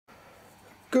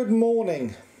Good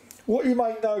morning. What you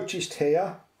may notice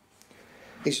here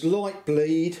is light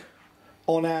bleed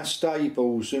on our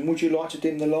stables, and would you like to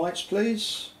dim the lights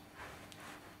please?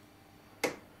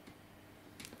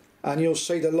 And you'll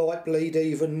see the light bleed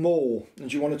even more. And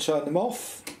do you want to turn them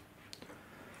off?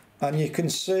 And you can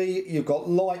see you've got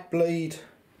light bleed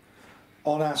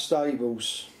on our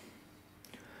stables.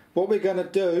 What we're going to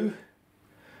do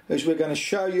is we're going to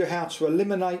show you how to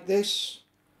eliminate this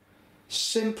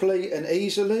simply and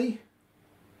easily.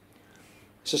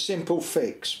 It's a simple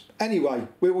fix. Anyway,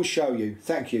 we will show you.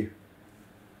 Thank you.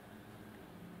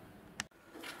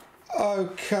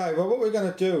 Okay, well what we're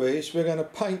going to do is we're going to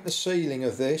paint the ceiling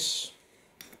of this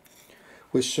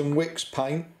with some Wicks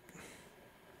paint,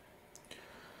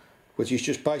 which is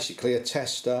just basically a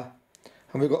tester,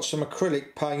 and we've got some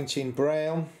acrylic paint in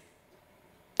brown,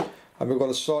 and we've got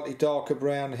a slightly darker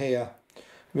brown here.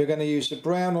 We're going to use the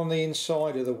brown on the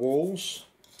inside of the walls,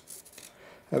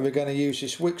 and we're going to use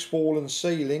this Wicks wall and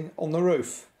ceiling on the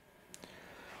roof,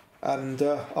 and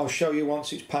I'll show you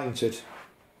once it's painted.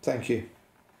 Thank you.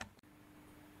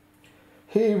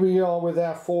 Here we are with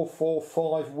our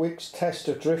 445 Wicks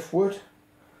tester driftwood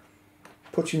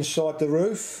put inside the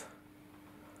roof,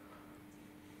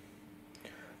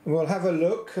 and we'll have a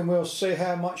look and we'll see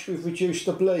how much we've reduced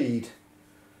the bleed.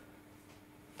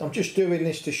 I'm just doing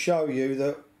this to show you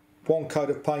that one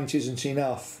coat of paint isn't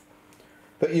enough,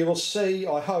 but you will see,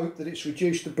 I hope, that it's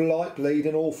reduced the light bleed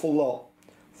an awful lot.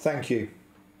 Thank you.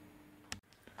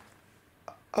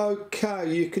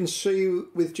 Okay, you can see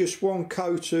with just one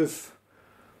coat of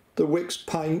the Wicks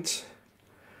paint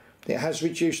it has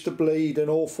reduced the bleed an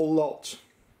awful lot,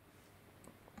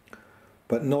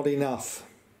 but not enough.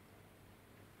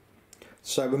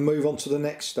 So we'll move on to the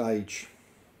next stage.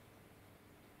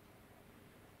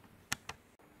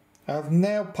 I've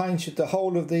now painted the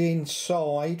whole of the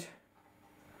inside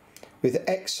with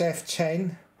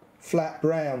XF10 flat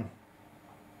brown,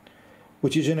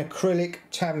 which is an acrylic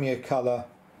Tamiya colour.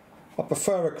 I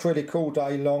prefer acrylic all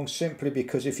day long, simply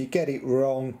because if you get it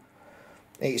wrong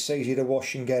it's easy to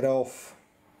wash and get off.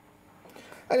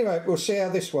 Anyway, we'll see how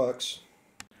this works.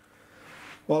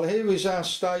 Well, here is our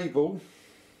stable,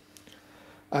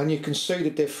 and you can see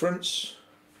the difference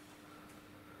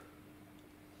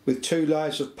with two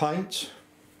layers of paint.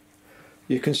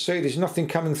 You can see there's nothing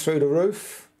coming through the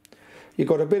roof. You've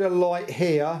got a bit of light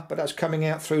here, but that's coming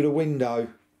out through the window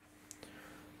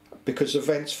because the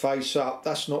vents face up.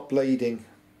 That's not bleeding.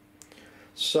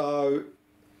 So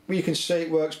you can see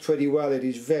it works pretty well. It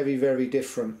is very, very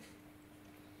different.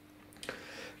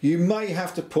 You may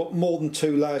have to put more than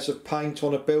two layers of paint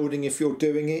on a building if you're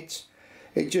doing it.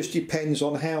 It just depends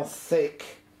on how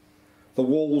thick the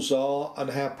walls are and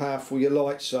how powerful your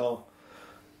lights are.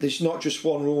 There's not just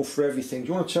one rule for everything. Do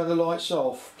you want to turn the lights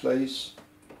off please?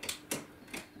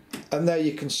 And there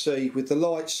you can see with the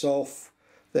lights off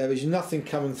there is nothing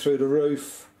coming through the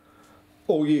roof.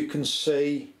 All you can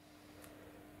see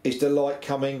is the light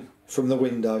coming from the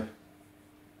window.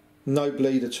 No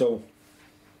bleed at all.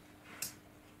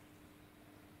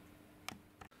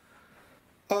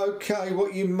 Okay,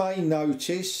 what you may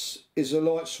notice is the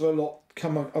lights are a lot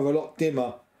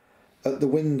dimmer at the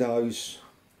windows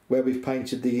where we've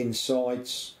painted the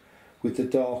insides with the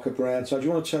darker brown. So do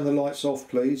you want to turn the lights off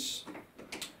please?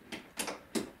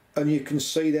 And you can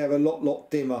see they're a lot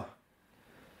dimmer,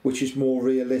 which is more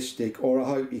realistic, or I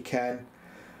hope you can.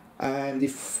 And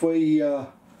if we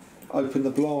open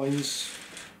the blinds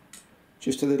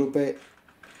just a little bit,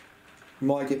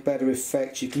 might get better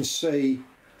effect. You can see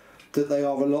that they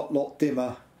are a lot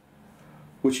dimmer,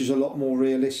 which is a lot more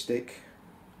realistic.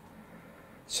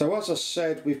 So as I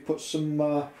said, we've put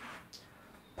some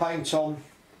paint on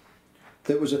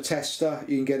that was a tester.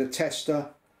 You can get a tester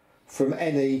from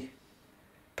any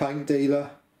paint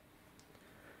dealer,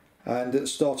 and at the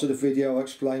start of the video I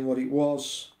explained what it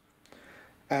was.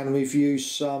 And we've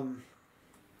used some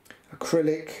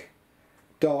acrylic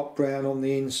dark brown on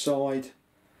the inside,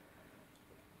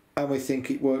 and we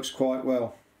think it works quite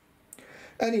well.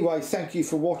 Anyway, thank you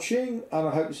for watching, and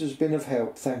I hope this has been of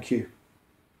help. Thank you.